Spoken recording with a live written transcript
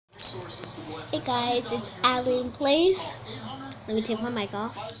Hey guys, it's Alan Plays. Let me take my mic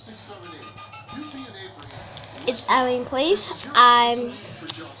off. It's Alan Plays. I'm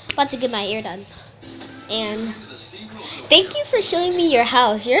about to get my hair done. And thank you for showing me your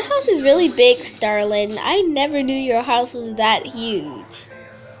house. Your house is really big, Starlin. I never knew your house was that huge.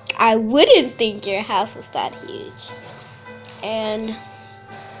 I wouldn't think your house was that huge. And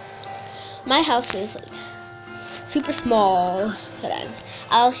my house is like super small. Hold on.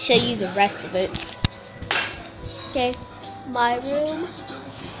 I'll show you the rest of it. Okay, my room,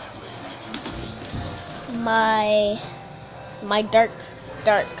 my dark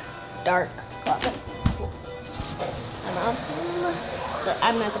closet. My mom's room, but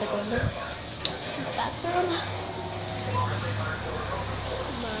I'm not gonna go in there. My bathroom,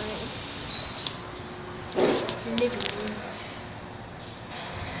 my living room.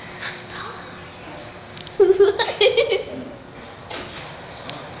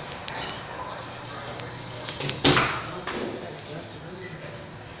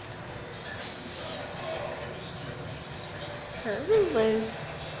 Her was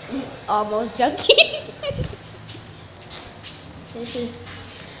almost junky. This is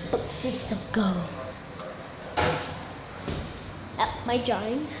book system go. My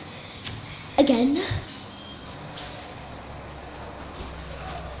drawing again.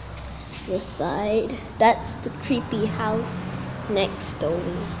 This side, that's the creepy house next door.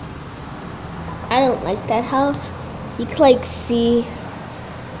 I don't like that house. You can like see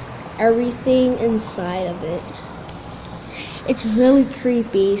everything inside of it. It's really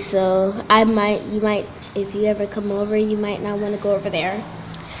creepy, so you might, if you ever come over, you might not want to go over there.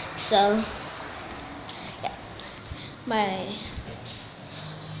 So, yeah.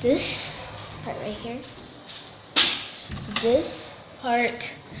 This part right here. This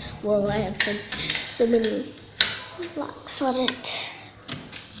part, well, I have so many blocks on it.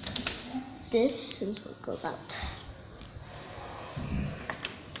 This is what goes out.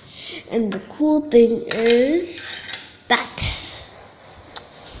 And the cool thing is that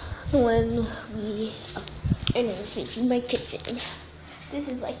when we, anyways, this is my kitchen. This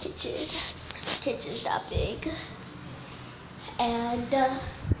is my kitchen. My kitchen's that big. And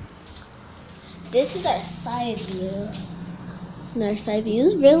this is our side view. And our side view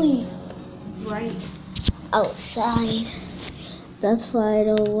is really bright outside. That's why I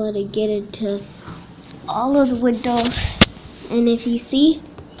don't want to get into all of the windows. And if you see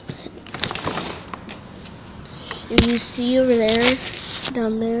over there,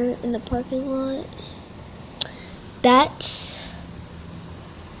 down there in the parking lot, that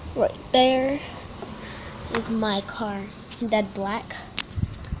right there is my car. That black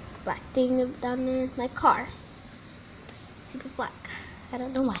thing down there is my car. Super black. I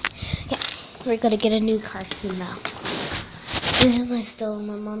don't know why. Yeah, we're gonna get a new car soon now. This is my stove.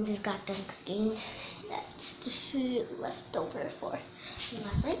 My mom just got done cooking. That's the food left over for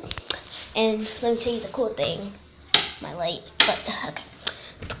my light. And let me show you the cool thing. My light, but okay.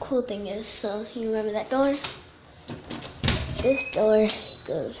 The cool thing is, so you remember that door? This door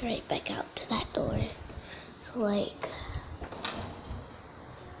goes right back out to that door. So like,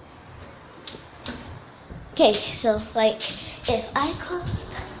 okay, so like if I closed,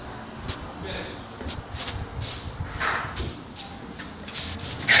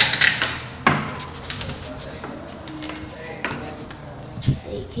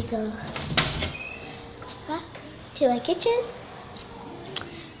 you could go back to my kitchen.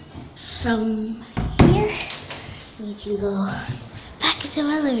 From here, we can go back into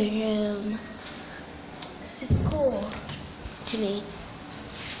my living room. Super cool to me.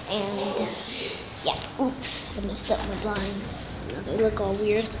 And yeah, oops, I messed up my blinds. Now they look all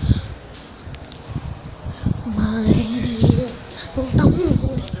weird. More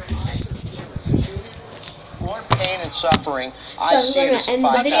pain and suffering. I So see it as I'm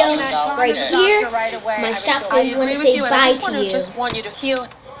gonna end the video right here. My shotguns want to say bye to you. Just want you to heal.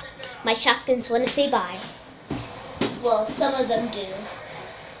 My shotguns want to say bye. Well, some of them do.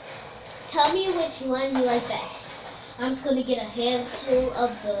 Tell me which one you like best. I'm just gonna get a handful of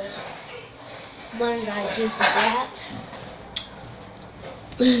the ones I just wrapped.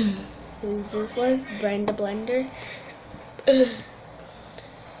 Who's this one? Brenda Blender.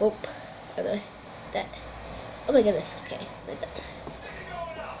 Oh, that. Oh my goodness. Okay, like that.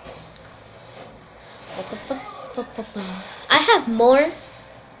 I have more,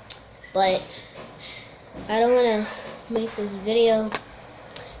 but I don't want to make this video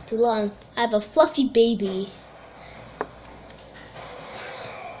too long. I have a fluffy baby.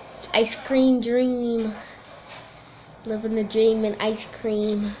 Ice cream dream. Living the dream in ice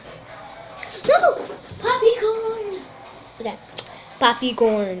cream. No! Poppy corn! Okay. Poppy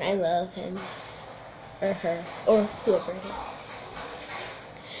Corn. I love him. Or her. Or whoever it is.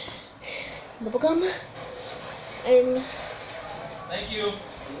 Bubblegum. And Thank you.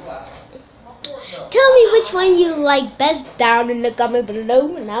 tell me which one you like best down in the comment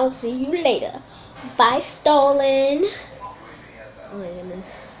below, and I'll see you later. Bye, Stolen. Oh my goodness.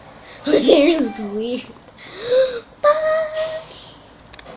 My hair looks weird.